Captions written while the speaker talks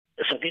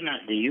Sabina,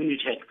 the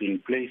unit had been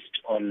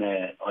placed on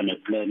a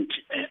planned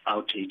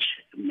outage,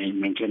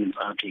 maintenance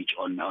outage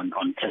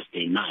on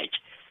Thursday night,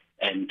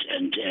 and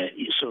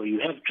so you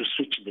have to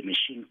switch the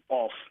machine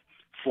off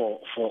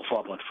for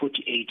about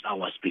 48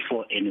 hours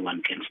before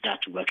anyone can start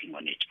working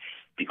on it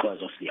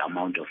because of the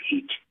amount of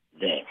heat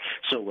there.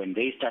 So when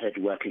they started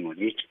working on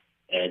it,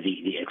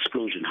 the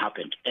explosion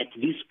happened. At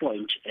this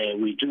point,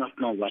 we do not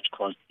know what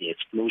caused the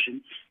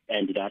explosion,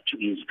 and that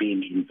is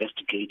being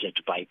investigated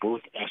by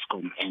both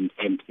Eskom and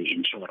the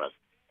insurers.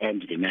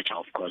 And the matter,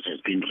 of course, has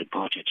been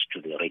reported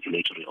to the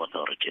regulatory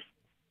authorities.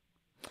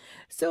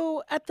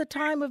 So at the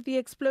time of the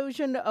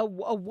explosion,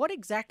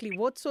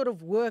 what sort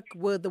of work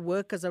were the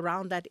workers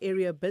around that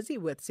area busy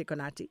with,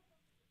 Sikonati?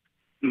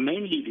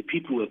 Mainly, the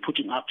people were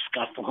putting up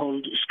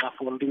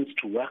scaffoldings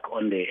to work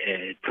on the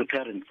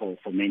preparing for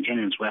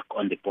maintenance work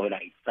on the boiler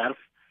itself.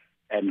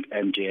 And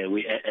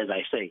we, as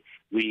I say,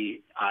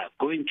 we are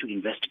going to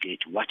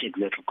investigate what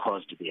exactly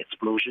caused the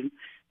explosion,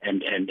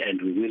 and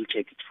we will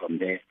take it from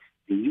there.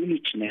 The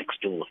unit next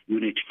door,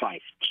 Unit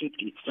 5,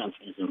 tripped itself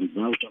as a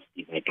result of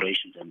the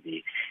vibrations and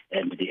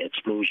the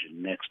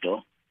explosion next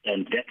door,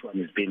 and that one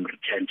is being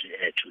returned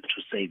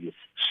to service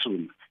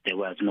soon. There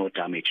was no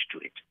damage to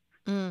it.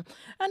 And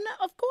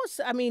of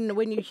course, I mean,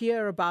 when you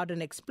hear about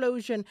an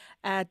explosion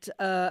at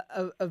a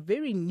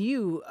very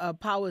new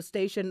power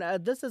station,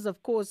 this is,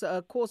 of course,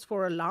 a cause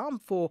for alarm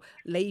for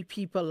lay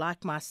people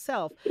like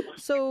myself.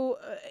 So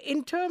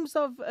in terms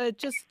of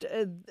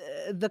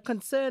the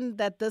concern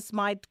that this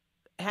might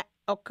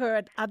occur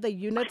at other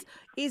units,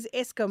 is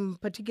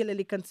Eskom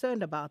particularly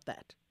concerned about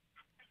that?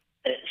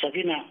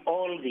 Sabina,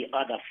 all the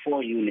other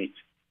 4 units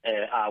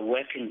are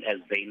working as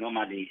they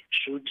normally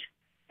should.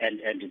 And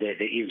there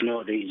is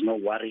no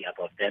worry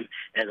about them.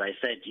 As I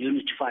said,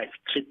 Unit 5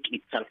 tripped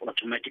itself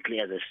automatically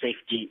as a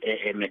safety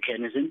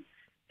mechanism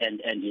and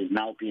is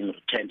now being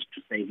returned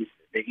to service.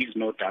 There is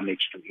no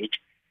damage to it.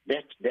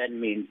 That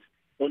then means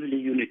only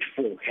Unit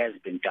 4 has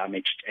been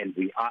damaged, and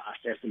we are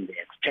assessing the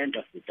extent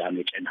of the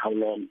damage and how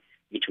long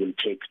it will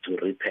take to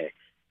repair.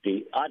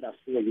 The other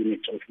 4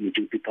 units of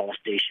Medupi Power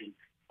Station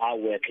are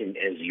working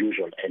as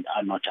usual and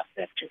are not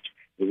affected.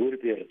 We will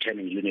be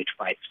returning Unit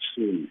 5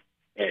 soon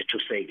to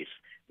service,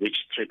 which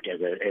tripped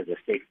as a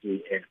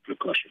safety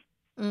precaution.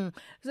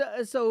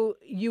 So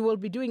you will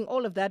be doing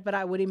all of that, but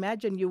I would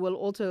imagine you will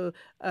also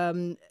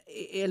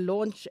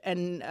launch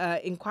an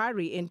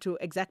inquiry into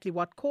exactly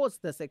what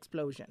caused this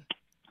explosion.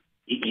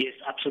 Yes,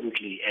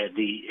 absolutely.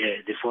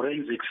 The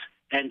forensics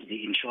and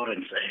the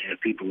insurance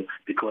people,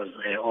 because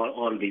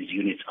all these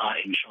units are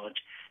insured,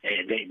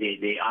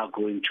 they are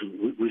going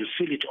to, we'll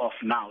seal it off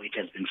now. It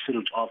has been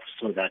sealed off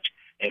so that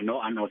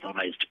no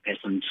unauthorized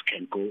persons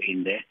can go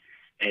in there.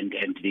 And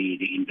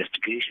the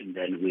investigation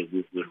then will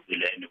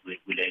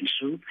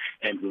ensue,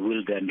 and we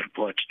will then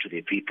report to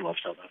the people of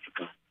South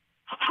Africa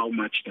how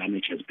much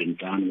damage has been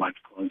done, what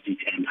caused it,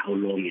 and how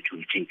long it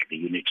will take the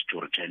unit to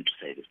return to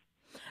service.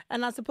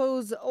 And I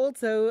suppose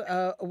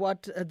also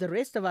what the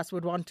rest of us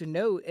would want to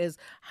know is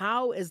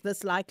how is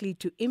this likely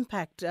to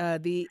impact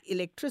the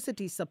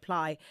electricity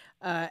supply,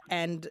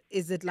 and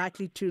is it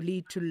likely to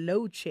lead to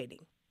load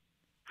shedding?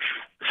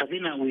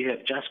 Sabina, we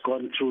have just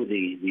gone through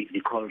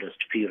the coldest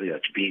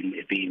period, being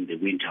the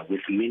winter,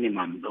 with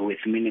minimal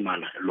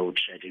load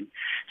shedding.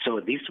 So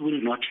this will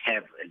not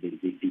have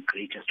the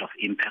greatest of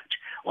impact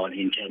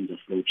in terms of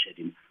load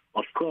shedding.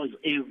 Of course,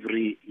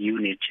 every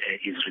unit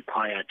is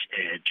required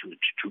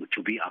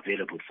to be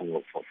available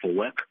for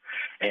work,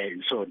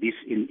 and so this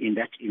in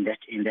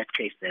that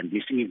case, then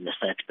this is a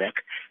setback.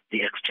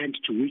 The extent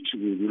to which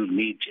we will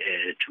need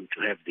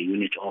to have the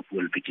unit off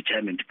will be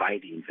determined by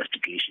the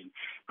investigation.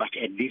 But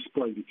at this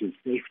point, it is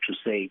safe to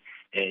say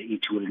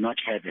it will not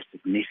have a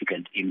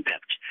significant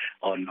impact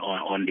on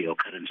the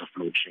occurrence of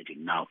load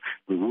shedding. Now,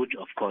 we would,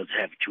 of course,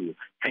 have to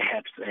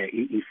perhaps,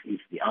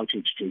 if the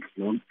outage takes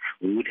long,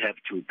 we would have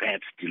to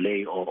perhaps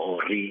delay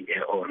or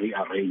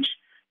rearrange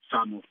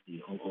some of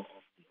the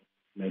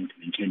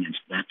maintenance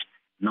that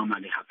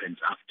normally happens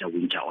after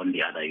winter on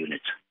the other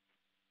units.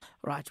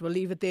 Right, we'll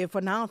leave it there for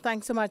now.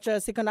 Thanks so much,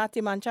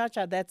 Sikonati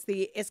Mantshantsha. That's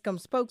the Eskom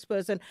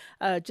spokesperson,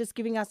 just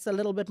giving us a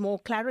little bit more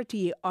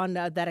clarity on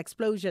that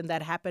explosion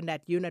that happened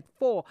at Unit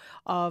 4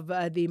 of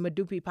the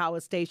Medupi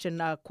Power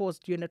Station,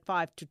 caused Unit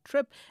 5 to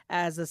trip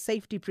as a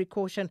safety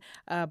precaution.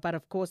 But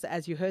of course,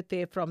 as you heard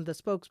there from the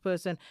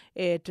spokesperson,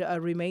 it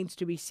remains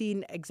to be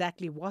seen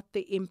exactly what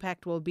the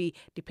impact will be,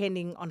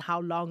 depending on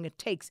how long it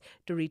takes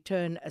to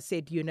return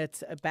said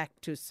units back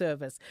to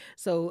service.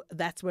 So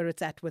that's where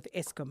it's at with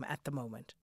Eskom at the moment.